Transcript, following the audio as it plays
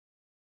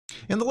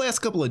In the last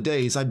couple of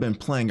days, I've been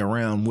playing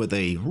around with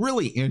a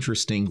really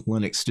interesting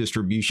Linux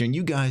distribution.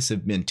 You guys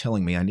have been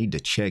telling me I need to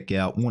check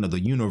out one of the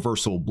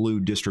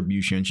Ublue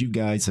distributions. You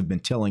guys have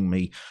been telling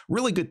me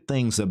really good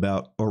things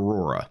about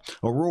Aurora.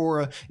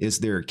 Aurora is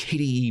their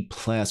KDE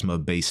Plasma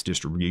based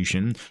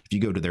distribution. If you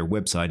go to their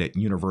website at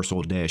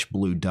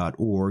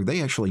universal-blue.org,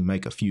 they actually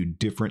make a few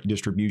different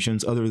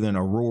distributions other than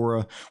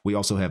Aurora. We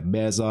also have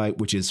Bazite,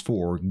 which is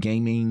for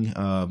gaming.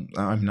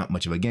 I'm not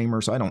much of a gamer,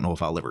 so I don't know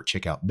if I'll ever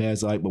check out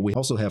Bazite, but we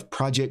also have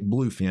Project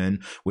Bluefin,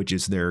 which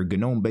is their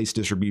GNOME-based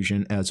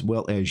distribution, as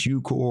well as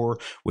Ucore,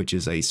 which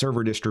is a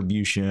server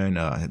distribution.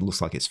 It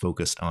looks like it's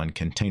focused on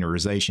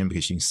containerization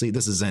because you can see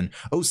this is an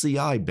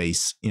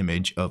OCI-based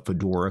image of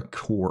Fedora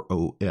Core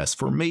OS.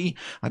 For me,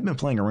 I've been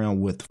playing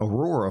around with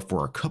Aurora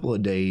for a couple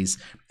of days,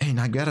 and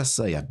I gotta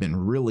say, I've been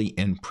really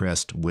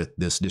impressed with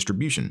this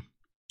distribution.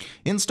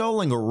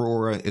 Installing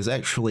Aurora is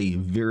actually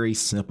very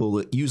simple.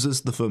 It uses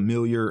the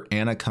familiar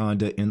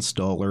Anaconda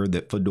installer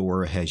that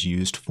Fedora has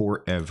used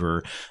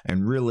forever,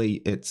 and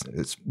really it's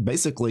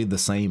basically the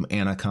same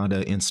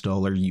Anaconda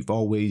installer you've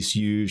always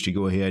used. You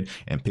go ahead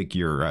and pick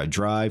your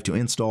drive to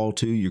install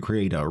to, you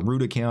create a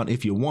root account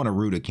if you want a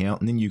root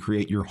account, and then you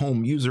create your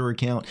home user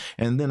account,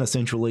 and then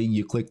essentially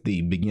you click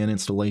the begin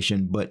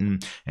installation button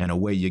and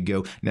away you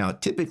go. Now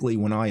typically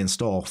when I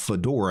install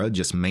Fedora,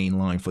 just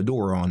mainline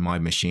Fedora on my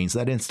machines,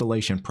 that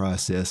installation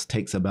process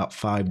takes about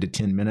 5 to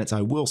 10 minutes.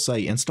 I will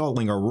say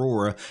installing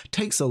Aurora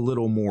takes a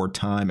little more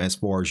time as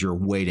far as you're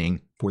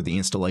waiting for the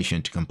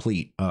installation to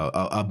complete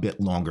a bit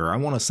longer. I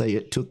want to say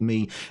it took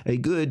me a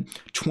good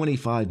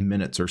 25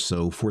 minutes or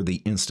so for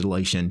the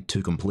installation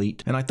to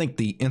complete. And I think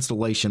the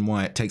installation,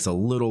 why it takes a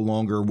little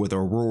longer with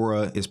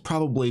Aurora, is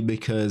probably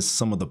because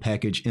some of the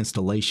package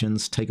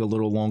installations take a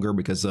little longer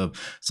because of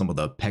some of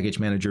the package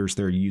managers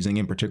they're using,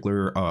 in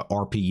particular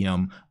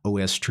RPM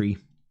OS tree.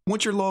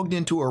 Once you're logged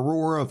into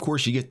Aurora, of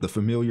course, you get the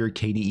familiar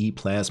KDE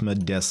Plasma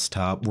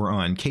desktop. We're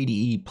on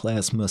KDE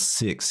Plasma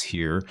 6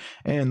 here,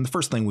 and the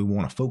first thing we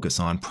want to focus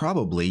on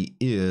probably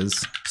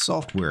is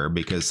software,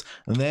 because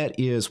that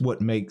is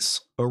what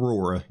makes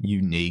Aurora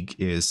unique,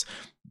 is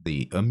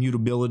the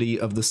immutability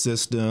of the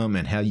system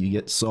and how you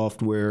get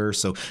software.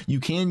 So you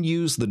can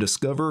use the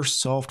Discover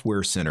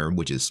Software Center,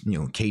 which is,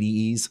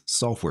 KDE's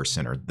software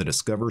center. The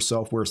Discover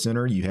Software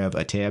Center, you have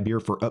a tab here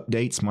for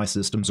updates. My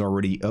system's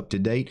already up to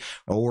date.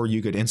 Or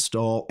you could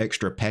install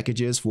extra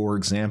packages. For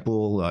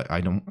example,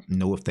 I don't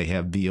know if they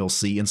have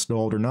VLC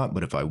installed or not,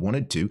 but if I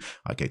wanted to,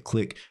 I could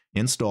click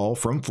install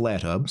from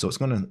FlatHub. So it's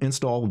going to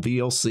install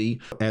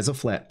VLC as a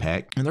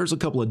Flatpak. And there's a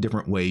couple of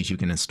different ways you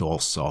can install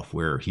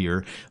software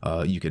here.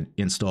 You can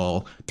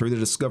install through the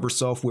Discover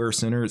Software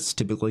Center. It's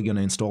typically going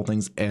to install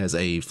things as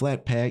a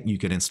Flatpak. You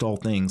could install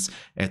things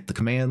at the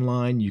command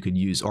line. You could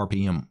use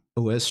RPM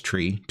OS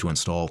tree to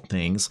install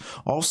things.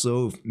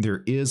 Also,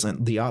 there is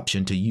the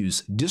option to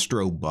use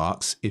Distro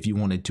box if you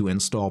wanted to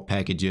install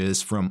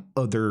packages from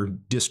other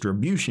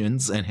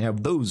distributions and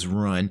have those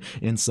run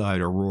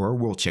inside Aurora.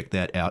 We'll check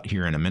that out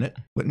here in a minute.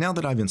 But now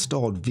that I've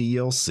installed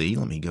VLC,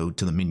 let me go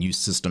to the menu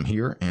system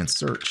here and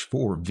search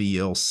for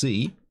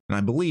VLC. And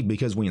I believe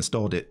because we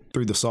installed it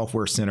through the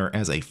Software Center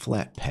as a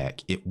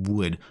Flatpak, it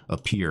would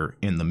appear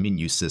in the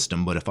menu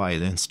system. But if I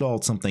had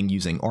installed something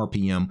using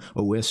RPM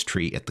OS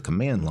tree at the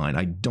command line,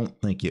 I don't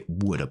think it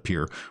would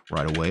appear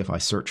right away. If I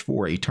search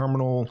for a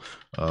terminal,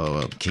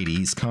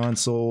 KDE's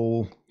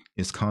console,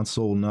 is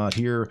console not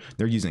here?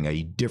 They're using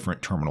a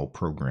different terminal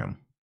program.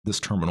 This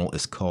terminal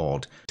is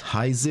called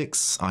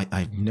Tizix.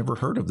 I've never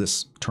heard of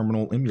this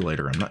terminal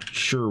emulator. I'm not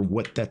sure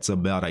what that's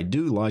about. I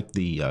do like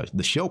the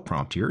shell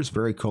prompt here. It's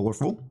very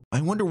colorful. I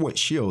wonder what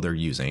shell they're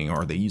using.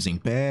 Are they using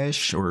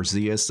Bash or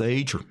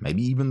ZSH or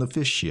maybe even the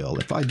fish shell?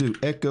 If I do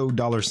echo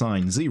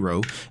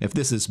 $0, if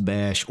this is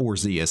Bash or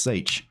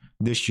ZSH,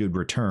 this should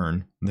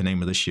return the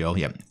name of the shell.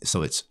 Yeah,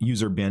 so it's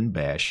user bin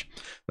bash.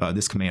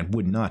 This command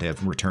would not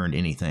have returned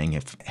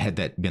anything had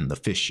that been the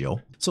fish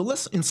shell. So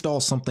let's install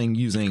something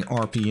using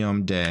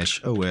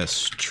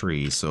RPM-OS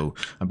tree. So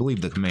I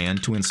believe the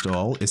command to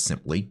install is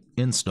simply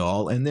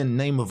install, and then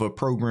name of a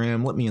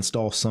program. Let me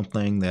install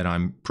something that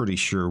I'm pretty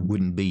sure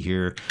wouldn't be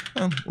here.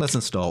 Let's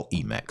install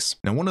Emacs.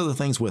 Now, one of the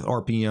things with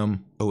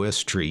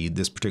RPM-OS tree,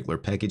 this particular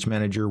package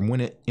manager,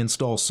 when it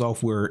installs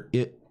software,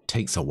 it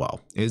takes a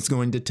while. It's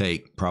going to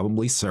take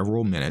probably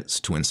several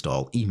minutes to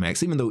install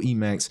Emacs. Even though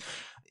Emacs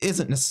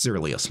isn't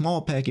necessarily a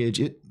small package,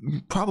 it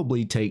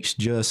probably takes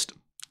just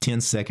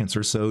 10 seconds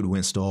or so to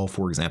install,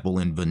 for example,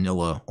 in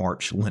vanilla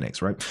Arch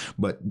Linux, right?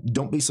 But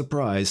don't be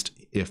surprised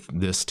if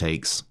this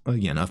takes,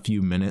 again, a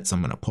few minutes.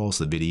 I'm going to pause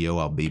the video.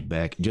 I'll be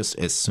back just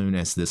as soon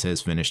as this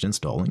has finished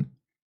installing.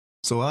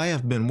 So I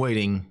have been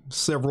waiting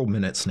several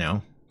minutes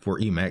now for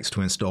Emacs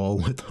to install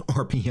with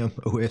RPM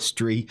OS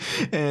tree.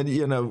 And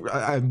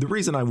the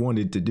reason I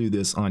wanted to do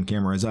this on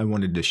camera is I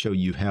wanted to show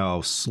you how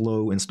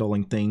slow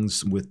installing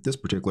things with this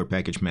particular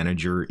package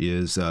manager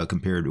is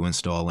compared to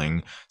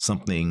installing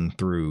something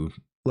through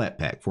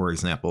Flatpak, for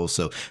example.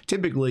 So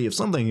typically, if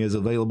something is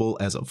available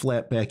as a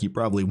Flatpak, you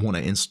probably want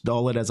to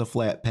install it as a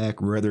Flatpak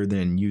rather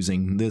than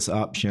using this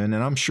option.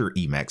 And I'm sure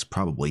Emacs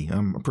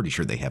I'm pretty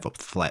sure they have a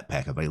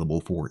Flatpak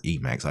available for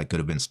Emacs I could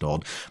have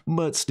installed.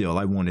 But still,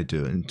 I wanted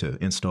to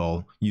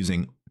install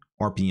using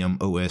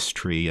RPM OS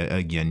tree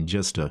again,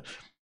 just to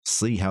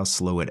see how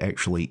slow it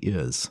actually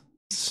is.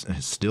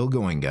 It's still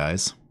going,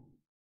 guys.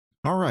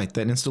 All right,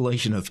 that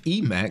installation of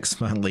Emacs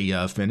finally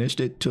finished.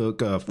 It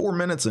took 4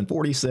 minutes and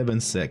 47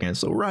 seconds,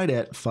 so right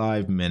at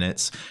 5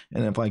 minutes.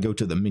 And if I go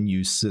to the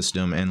menu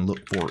system and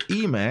look for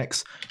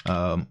Emacs,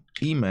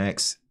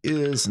 Emacs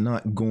is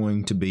not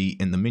going to be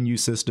in the menu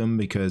system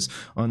because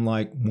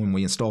unlike when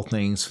we install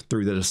things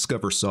through the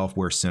Discover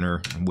Software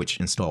Center,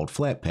 which installed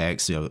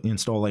Flatpaks,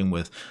 installing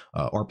with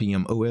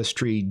RPM OS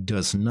tree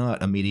does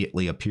not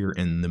immediately appear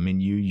in the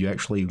menu. You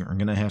actually are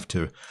going to have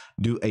to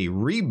do a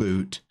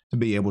reboot to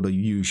be able to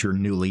use your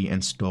newly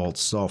installed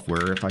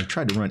software. If I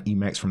tried to run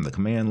Emacs from the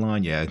command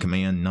line,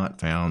 command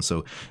not found.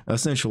 So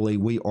essentially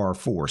we are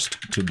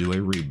forced to do a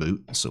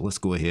reboot. So let's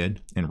go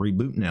ahead and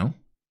reboot now.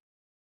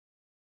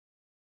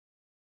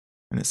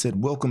 And it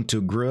said, welcome to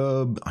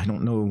Grub. I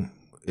don't know,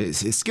 it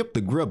skipped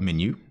the Grub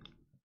menu.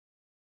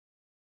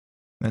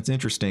 That's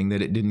interesting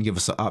that it didn't give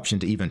us the option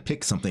to even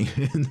pick something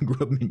in the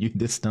Grub menu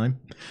this time.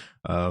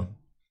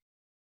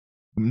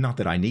 Not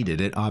that I needed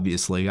it,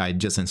 obviously. I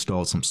just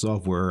installed some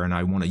software and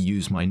I want to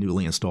use my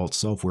newly installed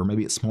software.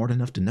 Maybe it's smart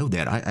enough to know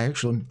that.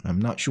 I'm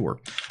not sure.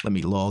 Let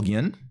me log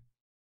in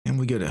and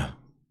we get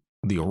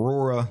the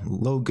Aurora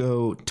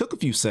logo. It took a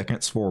few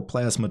seconds for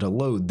Plasma to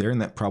load there,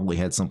 and that probably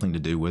had something to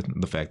do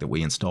with the fact that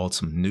we installed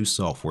some new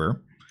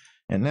software.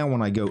 And now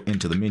when I go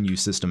into the menu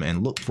system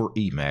and look for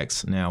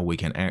Emacs, now we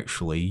can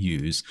actually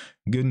use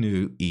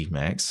GNU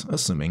Emacs,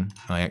 assuming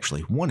I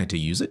actually wanted to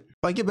use it.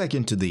 If I get back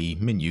into the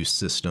menu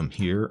system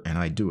here and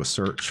I do a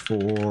search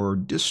for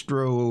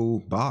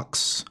Distro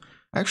Box,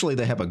 actually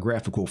they have a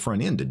graphical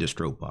front end to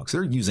Distro Box.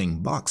 They're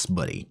using Box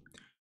Buddy,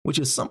 which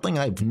is something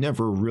I've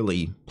never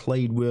really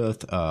played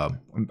with.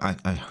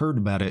 I heard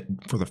about it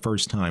for the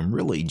first time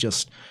really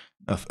just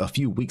a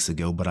few weeks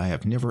ago, but I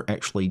have never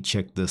actually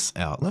checked this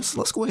out.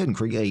 Let's go ahead and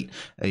create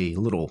a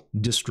little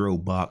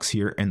distro box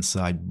here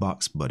inside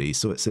Box Buddy.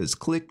 So it says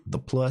click the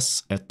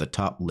plus at the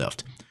top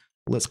left.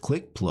 Let's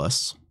click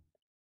plus.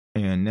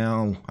 And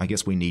now I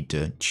guess we need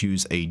to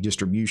choose a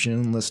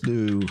distribution. Let's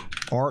do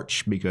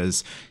Arch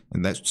because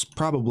that's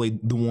probably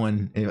the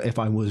one. If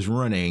I was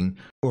running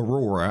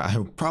Aurora, I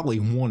would probably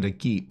want to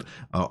keep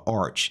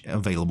Arch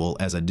available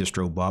as a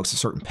distro box,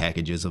 certain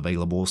packages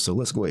available. So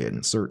let's go ahead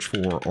and search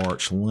for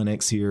Arch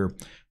Linux here.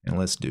 And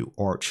let's do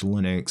Arch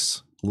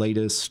Linux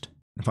latest.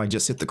 If I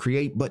just hit the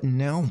create button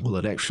now, will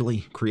it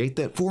actually create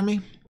that for me?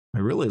 I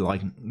really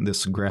like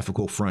this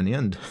graphical front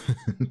end.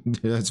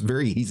 It's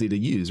very easy to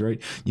use, right?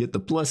 You hit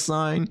the plus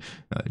sign,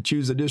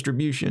 choose a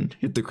distribution,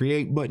 hit the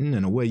create button,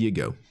 and away you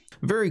go.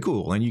 Very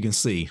cool. And you can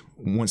see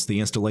once the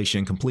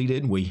installation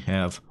completed, we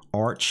have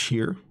Arch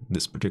here,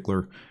 this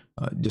particular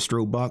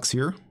distro box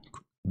here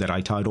that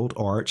I titled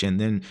Arch, and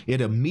then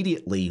it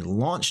immediately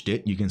launched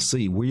it. You can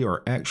see we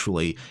are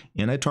actually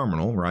in a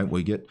terminal, right?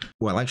 We get,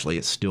 well, actually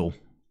it's still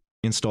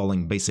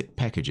installing basic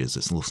packages.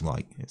 It looks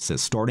like it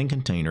says starting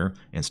container,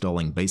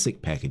 installing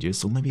basic packages.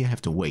 So maybe I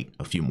have to wait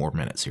a few more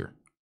minutes here.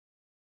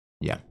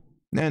 Yeah,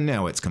 and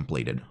now it's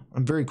completed.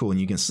 Very cool. And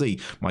you can see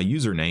my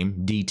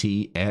username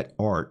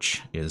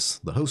dt@arch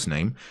is the host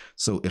name.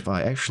 So if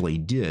I actually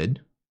did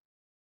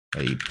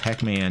a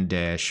pacman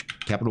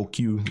capital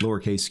Q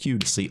lowercase q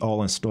to see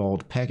all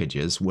installed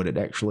packages, would it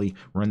actually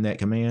run that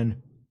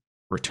command?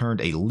 Returned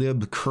a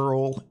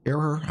libcurl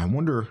error. I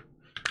wonder,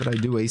 could I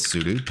do a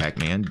sudo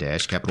pacman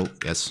capital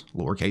S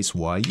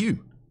lowercase yu?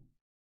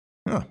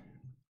 Huh.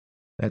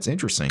 That's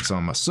interesting. So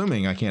I'm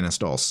assuming I can't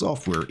install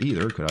software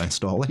either. Could I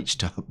install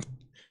htop?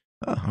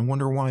 I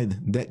wonder why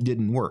that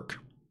didn't work.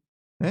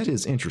 That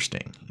is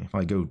interesting. If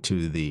I go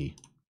to the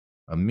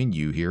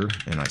menu here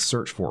and I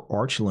search for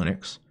Arch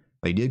Linux,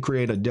 they did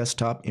create a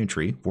desktop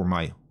entry for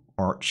my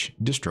Arch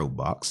distro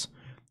box.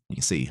 You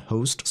can see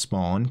host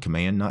spawn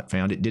command not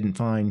found. It didn't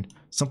find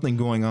something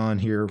going on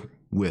here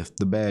with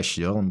the bash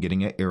shell. I'm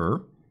getting an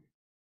error.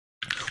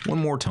 One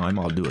more time,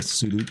 I'll do a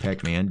sudo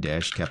pacman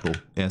capital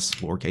S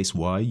lowercase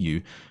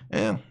yu.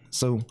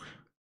 So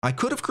I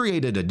could have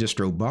created a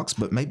distro box,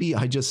 but maybe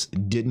I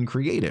just didn't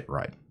create it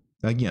right.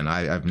 Again,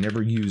 I've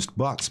never used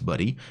Box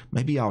Buddy.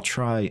 Maybe I'll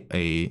try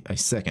a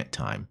second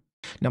time.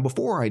 Now,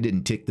 before I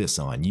didn't tick this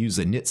on, use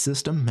a knit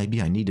system. Maybe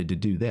I needed to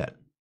do that.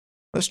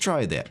 Let's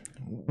try that.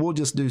 We'll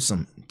just do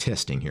some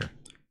testing here,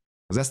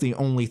 because that's the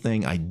only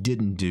thing I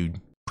didn't do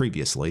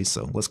previously.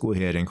 So let's go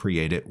ahead and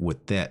create it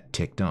with that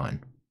ticked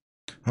on.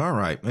 All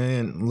right,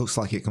 and looks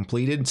like it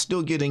completed.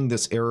 Still getting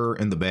this error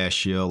in the bash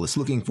shell. It's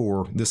looking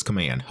for this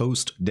command,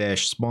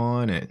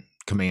 host-spawn, and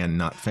command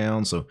not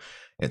found. So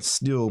it's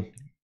still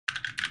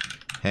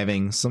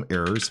having some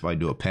errors. If I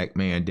do a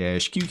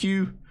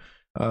pacman-qq,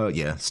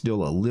 yeah,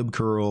 still a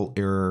libcurl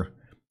error.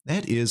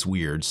 That is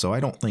weird. So I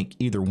don't think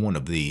either one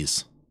of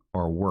these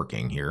are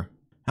working here.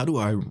 How do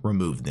I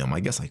remove them? I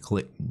guess I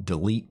click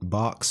delete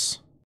box.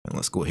 And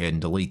let's go ahead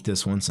and delete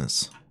this one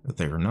since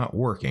they're not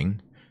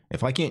working.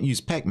 If I can't use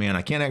Pac-Man,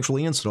 I can't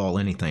actually install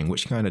anything,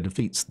 which kind of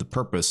defeats the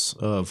purpose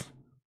of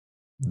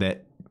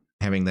that,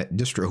 having that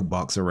distro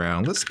box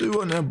around. Let's do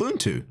an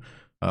Ubuntu.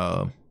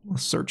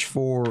 Let's search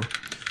for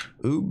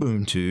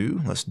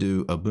Ubuntu. Let's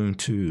do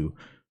Ubuntu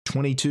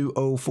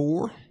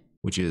 2204,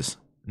 which is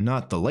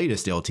not the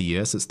latest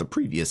LTS, it's the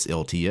previous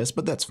LTS,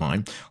 but that's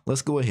fine.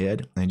 Let's go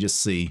ahead and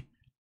just see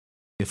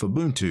if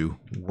Ubuntu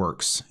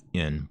works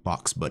in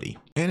BoxBuddy.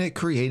 And it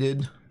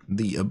created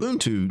the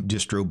Ubuntu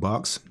distro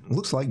box.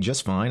 Looks like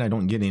just fine. I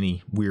don't get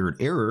any weird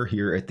error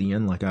here at the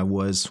end like I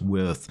was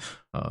with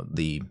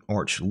the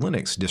Arch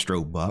Linux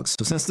distro box.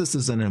 So since this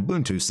is an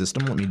Ubuntu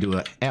system, let me do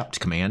an apt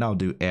command. I'll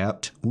do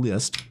apt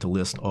list to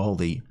list all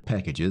the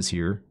packages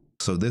here.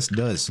 So this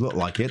does look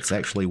like it's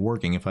actually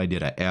working if I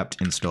did an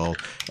apt install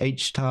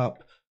htop.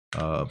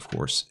 Of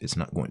course, it's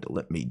not going to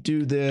let me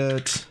do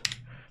that.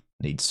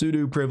 Need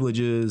sudo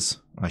privileges.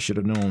 I should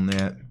have known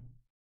that.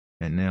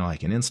 And now I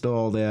can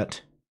install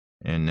that.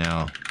 And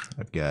now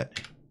I've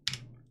got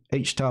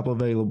htop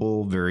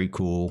available. Very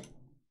cool.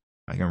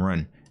 I can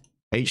run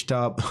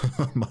htop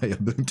on my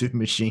Ubuntu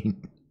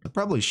machine. I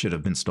probably should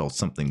have installed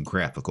something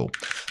graphical.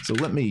 So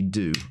let me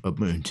do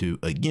Ubuntu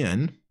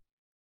again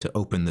to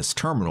open this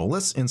terminal.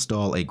 Let's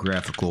install a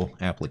graphical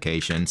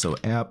application. So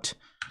apt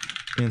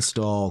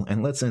install,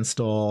 and let's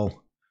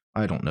install,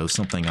 I don't know,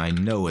 something I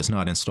know is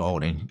not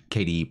installed in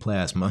KDE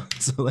Plasma.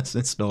 So let's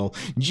install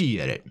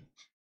gedit.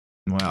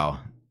 Wow,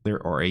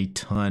 there are a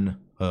ton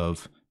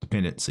of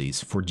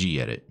dependencies for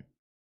gedit.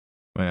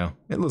 Well,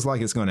 it looks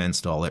like it's going to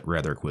install it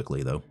rather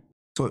quickly though.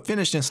 So it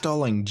finished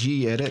installing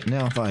gedit.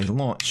 Now if I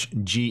launch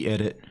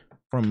gedit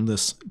from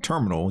this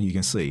terminal, you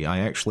can see I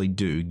actually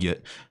do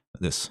get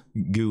this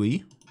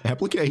GUI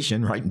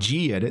application, right?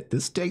 Gedit,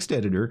 this text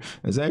editor,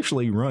 is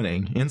actually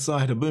running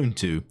inside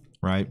Ubuntu,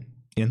 right?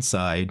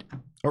 Inside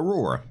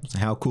Aurora.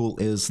 How cool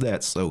is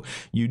that? So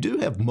you do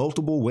have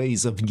multiple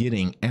ways of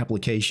getting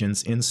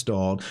applications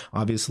installed.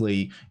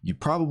 Obviously, you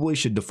probably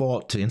should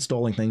default to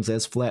installing things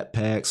as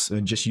Flatpaks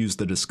and just use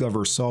the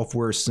Discover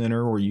Software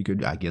Center, or you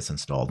could, I guess,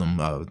 install them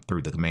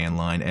through the command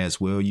line as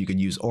well. You could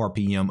use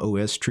RPM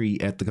OS tree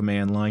at the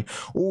command line,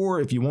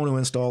 or if you want to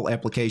install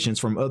applications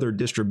from other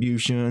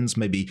distributions,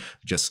 maybe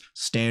just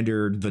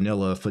standard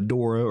vanilla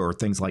Fedora or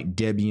things like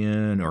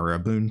Debian or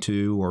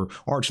Ubuntu or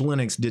Arch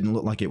Linux didn't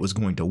look like it was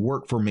going to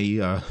work for me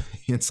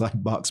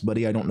inside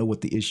BoxBuddy. I don't know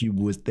what the issue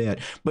was with that,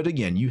 but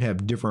again, you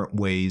have different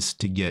ways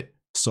to get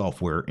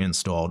software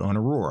installed on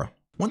Aurora.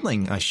 One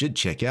thing I should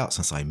check out,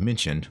 since I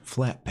mentioned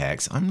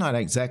Flatpaks, I'm not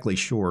exactly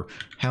sure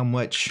how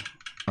much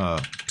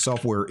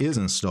software is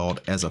installed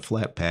as a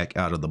Flatpak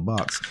out of the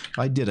box.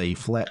 I did a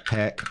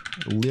Flatpak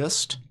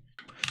list.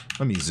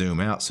 Let me zoom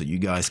out so you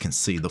guys can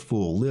see the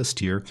full list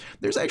here.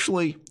 There's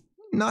actually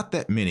not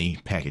that many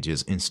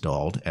packages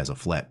installed as a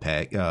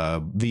Flatpak.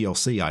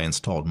 VLC I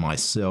installed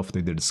myself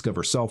through the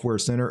Discover Software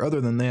Center. Other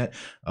than that,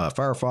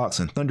 Firefox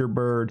and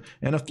Thunderbird,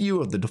 and a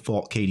few of the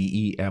default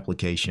KDE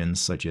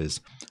applications such as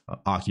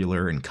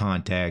Ocular and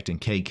Contact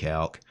and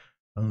KCalc.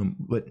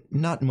 But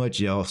not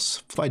much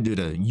else. If I did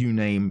a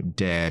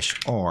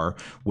uname-r,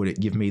 would it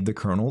give me the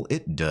kernel?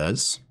 It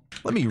does.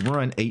 Let me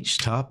run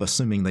htop,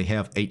 assuming they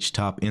have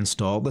htop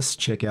installed. Let's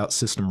check out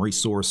system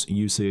resource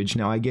usage.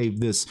 Now, I gave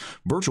this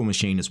virtual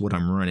machine is what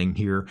I'm running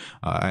here.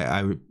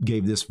 I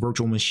gave this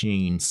virtual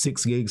machine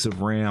 6 gigs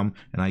of RAM,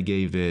 and I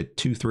gave it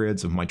 2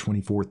 threads of my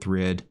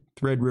 24-thread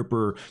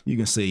Threadripper. You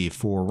can see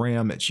for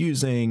RAM it's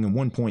using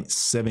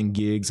 1.7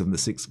 gigs of the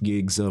 6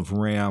 gigs of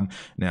RAM.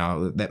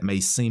 Now that may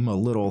seem a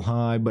little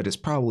high, but it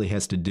probably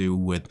has to do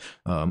with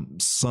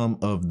some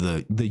of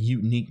the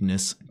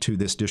uniqueness to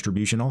this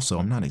distribution. Also,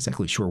 I'm not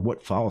exactly sure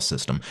what file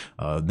system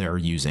they're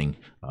using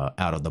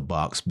out of the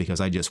box, because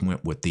I just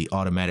went with the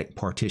automatic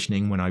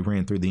partitioning when I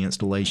ran through the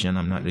installation.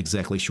 I'm not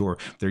exactly sure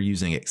if they're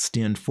using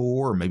Extend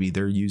 4, or maybe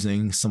they're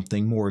using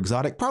something more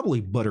exotic.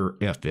 Probably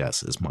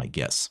ButterFS is my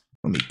guess.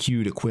 Let me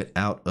queue to quit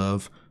out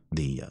of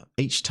the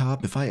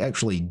htop. If I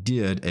actually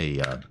did a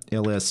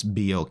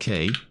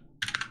lsblk,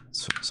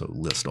 so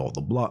list all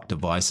the block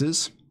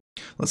devices,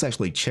 let's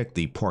actually check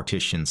the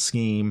partition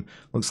scheme.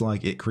 Looks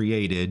like it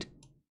created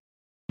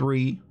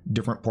 3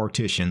 different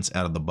partitions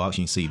out of the box.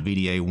 You can see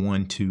VDA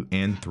 1, 2,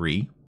 and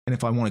 3. And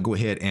if I want to go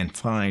ahead and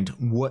find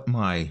what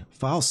my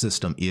file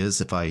system is,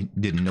 if I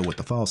didn't know what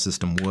the file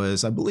system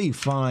was, I believe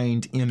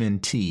find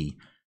mnt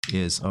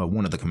is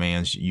one of the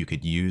commands you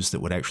could use that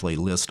would actually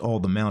list all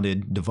the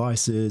mounted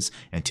devices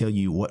and tell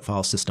you what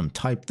file system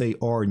type they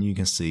are. And you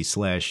can see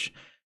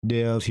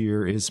 /dev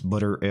here is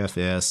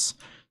ButterFS.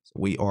 So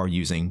we are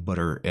using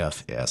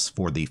ButterFS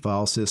for the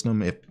file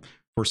system. If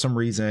for some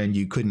reason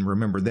you couldn't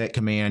remember that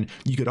command,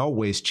 you could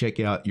always check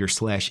out your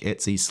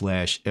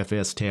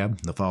 /etc/fs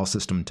tab, the file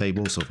system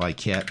table. So if I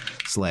cat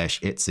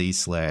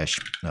 /etc/fs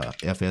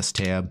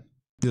tab,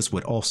 this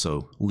would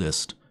also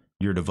list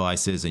your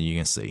devices, and you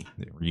can see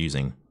that we're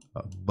using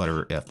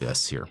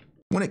ButterFS here.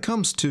 When it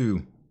comes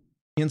to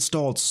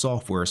installed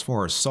software. As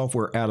far as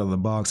software out of the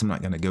box, I'm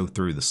not going to go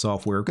through the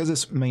software because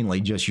it's mainly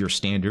just your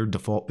standard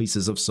default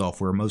pieces of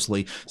software,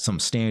 mostly some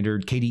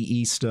standard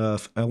KDE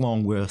stuff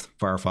along with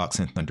Firefox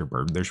and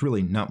Thunderbird. There's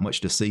really not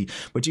much to see,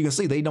 but you can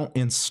see they don't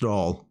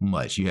install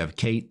much. You have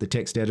Kate, the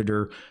text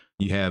editor,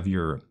 you have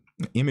your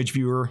image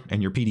viewer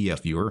and your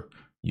PDF viewer,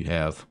 you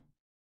have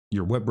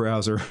your web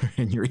browser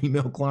and your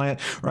email client,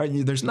 right?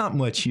 There's not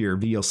much here.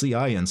 VLC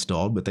I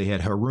installed, but they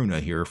had Haruna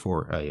here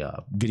for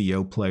a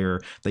video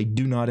player. They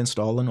do not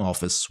install an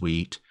Office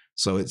suite.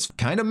 So it's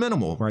kind of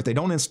minimal, right? They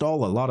don't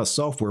install a lot of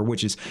software,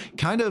 which is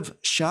kind of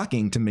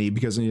shocking to me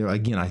because, you know,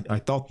 again, I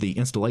thought the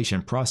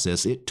installation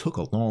process, it took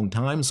a long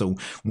time. So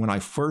when I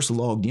first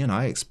logged in,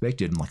 I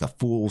expected like a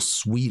full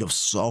suite of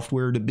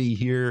software to be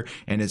here.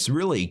 And it's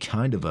really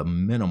kind of a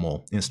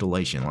minimal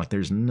installation. Like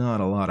there's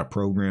not a lot of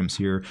programs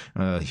here.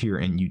 Here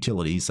in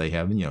utilities, they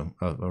have, you know,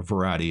 a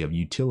variety of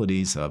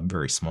utilities,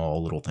 very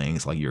small little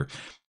things like your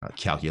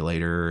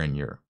calculator and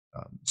your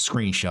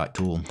screenshot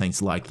tool and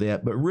things like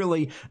that, but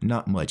really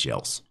not much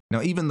else.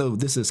 Now, even though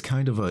this is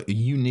kind of a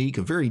unique,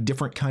 a very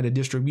different kind of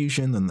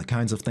distribution than the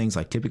kinds of things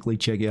I typically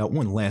check out,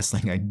 one last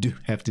thing I do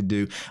have to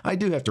do, I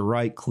do have to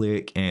right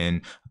click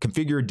and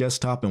configure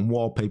desktop and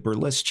wallpaper.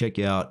 Let's check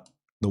out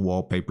the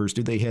wallpapers.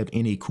 Do they have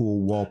any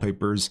cool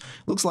wallpapers?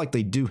 Looks like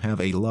they do have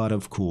a lot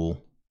of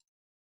cool,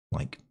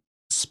 like,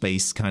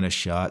 space kind of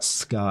shots,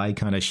 sky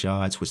kind of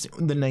shots. With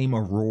the name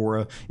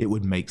Aurora, it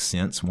would make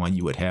sense why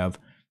you would have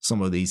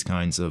some of these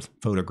kinds of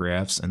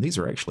photographs, and these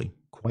are actually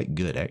quite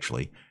good,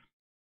 actually.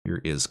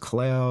 Here is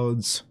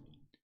clouds.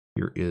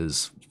 Here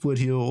is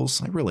foothills.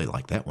 I really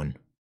like that one.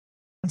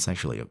 That's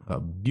actually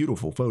a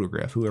beautiful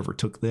photograph, whoever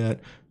took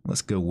that.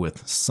 Let's go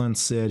with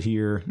sunset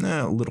here.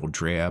 A little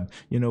drab.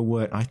 You know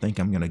what? I think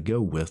I'm going to go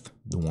with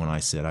the one I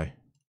said I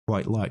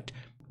quite liked.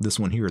 This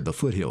one here, the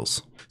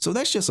foothills. So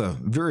that's just a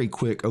very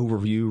quick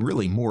overview,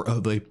 really more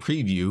of a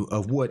preview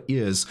of what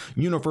is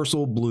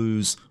Universal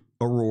Blue's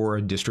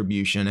Aurora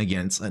distribution.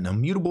 Again, it's an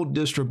immutable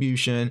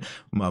distribution,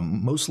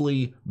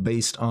 mostly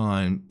based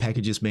on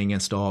packages being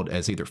installed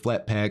as either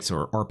Flatpaks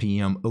or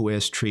RPM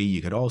OS tree.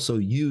 You could also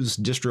use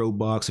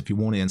DistroBox if you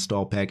want to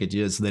install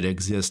packages that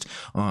exist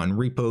on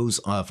repos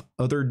of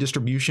other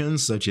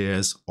distributions such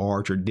as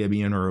Arch or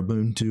Debian or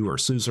Ubuntu or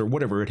SUSE or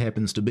whatever it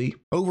happens to be.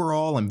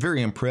 Overall, I'm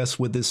very impressed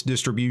with this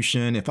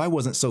distribution. If I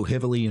wasn't so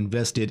heavily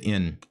invested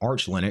in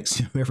Arch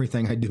Linux,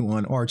 everything I do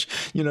on Arch,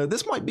 you know,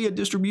 this might be a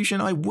distribution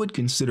I would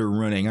consider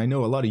running. I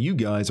know a lot of you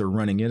guys are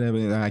running it. I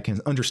mean, I can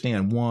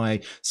understand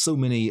why so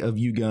many of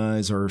you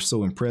guys are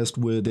so impressed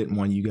with it and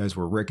why you guys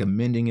were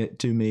recommending it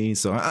to me.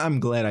 So I'm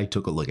glad I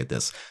took a look at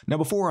this. Now,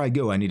 before I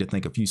go, I need to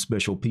thank a few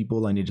special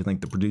people. I need to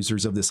thank the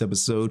producers of this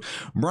episode: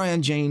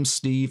 Brian, James,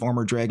 Steve,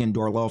 Armor Dragon,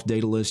 Darloff,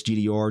 Daedalus,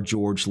 GDR,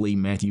 George, Lee,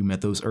 Matthew,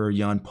 Methos,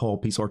 Jan, Paul,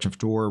 Peace, Arch and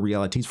Fedora,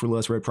 Realities for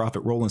Less, Red Prophet,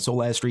 Roland,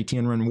 Solastri,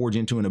 Tianren,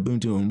 Wargento, and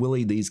Ubuntu, and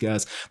Willie. These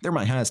guys, they're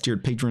my highest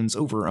tiered patrons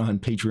over on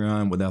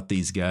Patreon. Without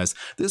these guys,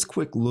 this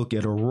quick look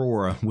at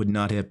Aurora would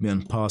not have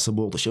been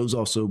possible. The show's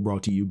also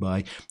brought to you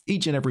by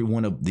each and every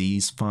one of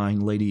these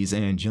fine ladies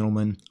and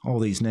gentlemen. All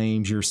these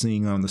names you're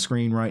seeing on the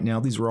screen right now,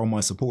 these are all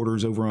my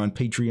supporters over on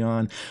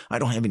Patreon. I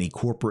don't have any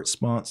corporate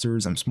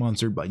sponsors. I'm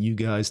sponsored by you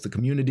guys, the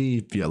community.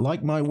 If you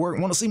like my work,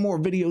 want to see more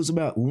videos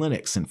about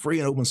Linux and free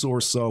and open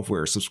source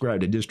software,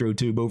 subscribe to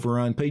DistroTube over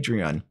on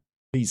Patreon.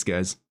 Peace,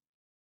 guys.